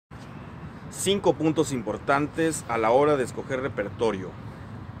5 puntos importantes a la hora de escoger repertorio.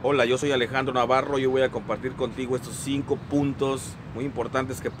 Hola, yo soy Alejandro Navarro y hoy voy a compartir contigo estos 5 puntos muy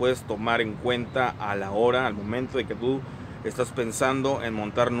importantes que puedes tomar en cuenta a la hora, al momento de que tú estás pensando en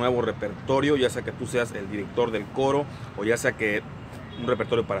montar nuevo repertorio, ya sea que tú seas el director del coro o ya sea que un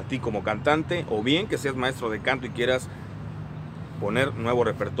repertorio para ti como cantante, o bien que seas maestro de canto y quieras poner nuevo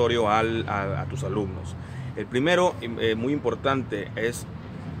repertorio a tus alumnos. El primero, muy importante, es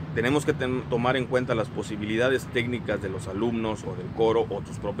tenemos que tomar en cuenta las posibilidades técnicas de los alumnos o del coro o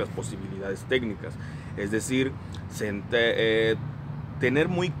tus propias posibilidades técnicas. Es decir, tener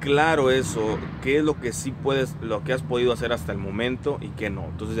muy claro eso, qué es lo que sí puedes, lo que has podido hacer hasta el momento y qué no.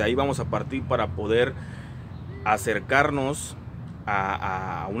 Entonces de ahí vamos a partir para poder acercarnos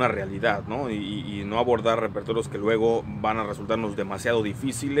a una realidad, ¿no? Y no abordar repertorios que luego van a resultarnos demasiado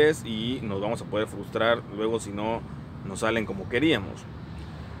difíciles y nos vamos a poder frustrar luego si no nos salen como queríamos.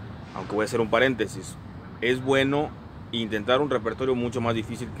 Aunque voy a hacer un paréntesis, es bueno intentar un repertorio mucho más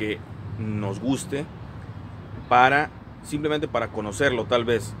difícil que nos guste simplemente para conocerlo, tal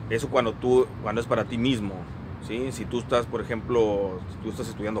vez. Eso cuando es para ti mismo, ¿sí? Si tú estás, por ejemplo, si tú estás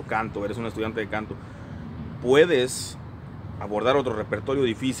estudiando canto, eres un estudiante de canto, puedes abordar otro repertorio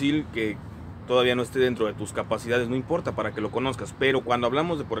difícil que todavía no esté dentro de tus capacidades, no importa, para que lo conozcas. Pero cuando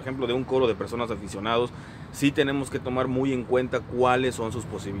hablamos de, por ejemplo, de un coro de personas aficionados, sí tenemos que tomar muy en cuenta cuáles son sus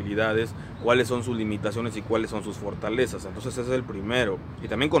posibilidades, cuáles son sus limitaciones y cuáles son sus fortalezas. Entonces ese es el primero, y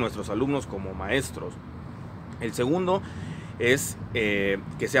también con nuestros alumnos como maestros. El segundo es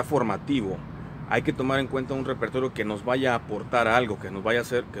que sea formativo. Hay que tomar en cuenta un repertorio que nos vaya a aportar algo, que vaya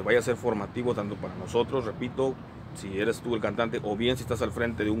a ser formativo tanto para nosotros, repito, si eres tú el cantante, o bien si estás al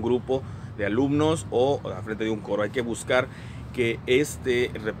frente de un grupo de alumnos o al frente de un coro. Hay que buscar que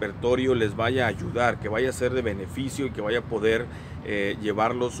este repertorio les vaya a ayudar, que vaya a ser de beneficio y que vaya a poder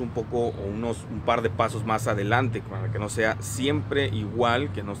llevarlos un poco o un par de pasos más adelante, para que no sea siempre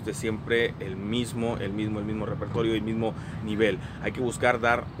igual, que no esté siempre el mismo repertorio y el mismo nivel. Hay que buscar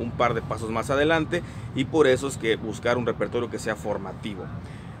dar un par de pasos más adelante, y por eso es que buscar un repertorio que sea formativo.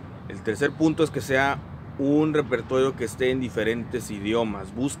 El tercer punto es que sea un repertorio que esté en diferentes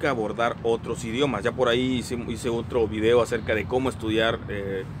idiomas. Busca abordar otros idiomas. Ya por ahí hice otro video acerca de cómo estudiar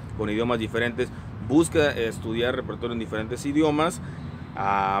con idiomas diferentes. Busca estudiar repertorio en diferentes idiomas.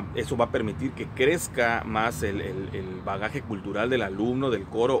 Eso va a permitir que crezca más el bagaje cultural del alumno, del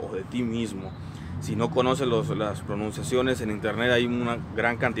coro o de ti mismo. Si no conoces las pronunciaciones, en internet hay una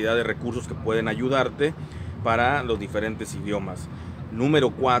gran cantidad de recursos que pueden ayudarte para los diferentes idiomas.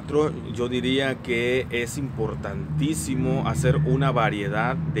 Número 4, yo diría que es importantísimo hacer una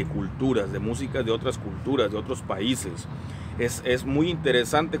variedad de culturas, de música de otras culturas, de otros países. Es muy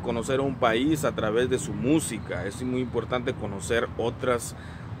interesante conocer a un país a través de su música. Es muy importante conocer otras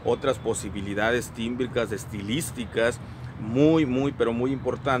posibilidades tímbricas, estilísticas. Pero muy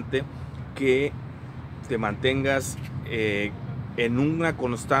importante que te mantengas en una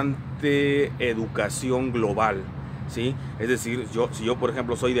constante educación global, ¿sí? Es decir, si yo por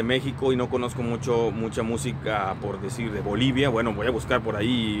ejemplo soy de México y no conozco mucha música, por decir, de Bolivia, bueno, voy a buscar por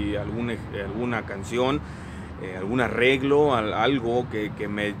ahí alguna canción, algún arreglo, algo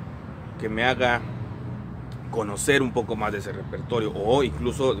que me haga conocer un poco más de ese repertorio. O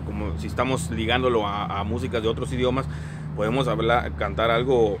incluso, como si estamos ligándolo a músicas de otros idiomas, podemos cantar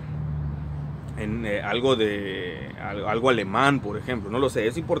algo algo alemán, por ejemplo, no lo sé.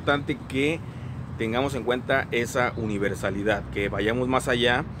 Es importante que tengamos en cuenta esa universalidad, que vayamos más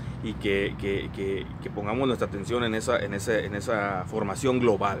allá y que pongamos nuestra atención en esa formación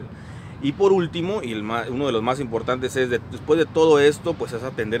global. Y por último, y uno de los más importantes es, después de todo esto, pues es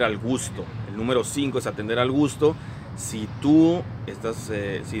atender al gusto. El número 5 es atender al gusto. Si tú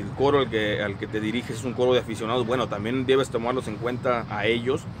si el coro al que te diriges es un coro de aficionados, bueno, también debes tomarlos en cuenta a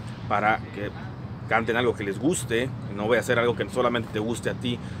ellos para que canten algo que les guste, no voy a hacer algo que solamente te guste a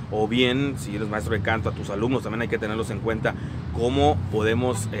ti. O bien, si eres maestro de canto, a tus alumnos también hay que tenerlos en cuenta. Cómo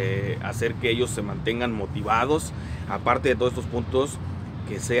podemos hacer que ellos se mantengan motivados, aparte de todos estos puntos,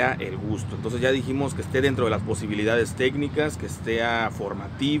 que sea el gusto. Entonces ya dijimos que esté dentro de las posibilidades técnicas, que sea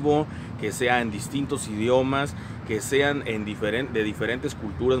formativo, que sea en distintos idiomas, que sean de diferentes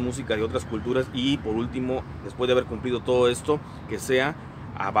culturas, música de otras culturas, y por último, después de haber cumplido todo esto, que sea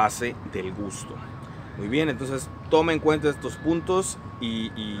a base del gusto. Muy bien, entonces toma en cuenta estos puntos y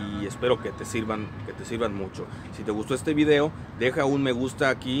espero que te sirvan mucho. Si te gustó este video, deja un me gusta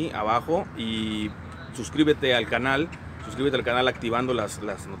aquí abajo y suscríbete al canal activando las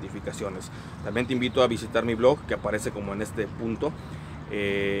notificaciones. También te invito a visitar mi blog, que aparece como en este punto.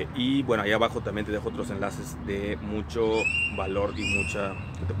 Y bueno, ahí abajo también te dejo otros enlaces de mucho valor y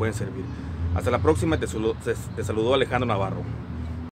que te pueden servir. Hasta la próxima, te saludó Alejandro Navarro.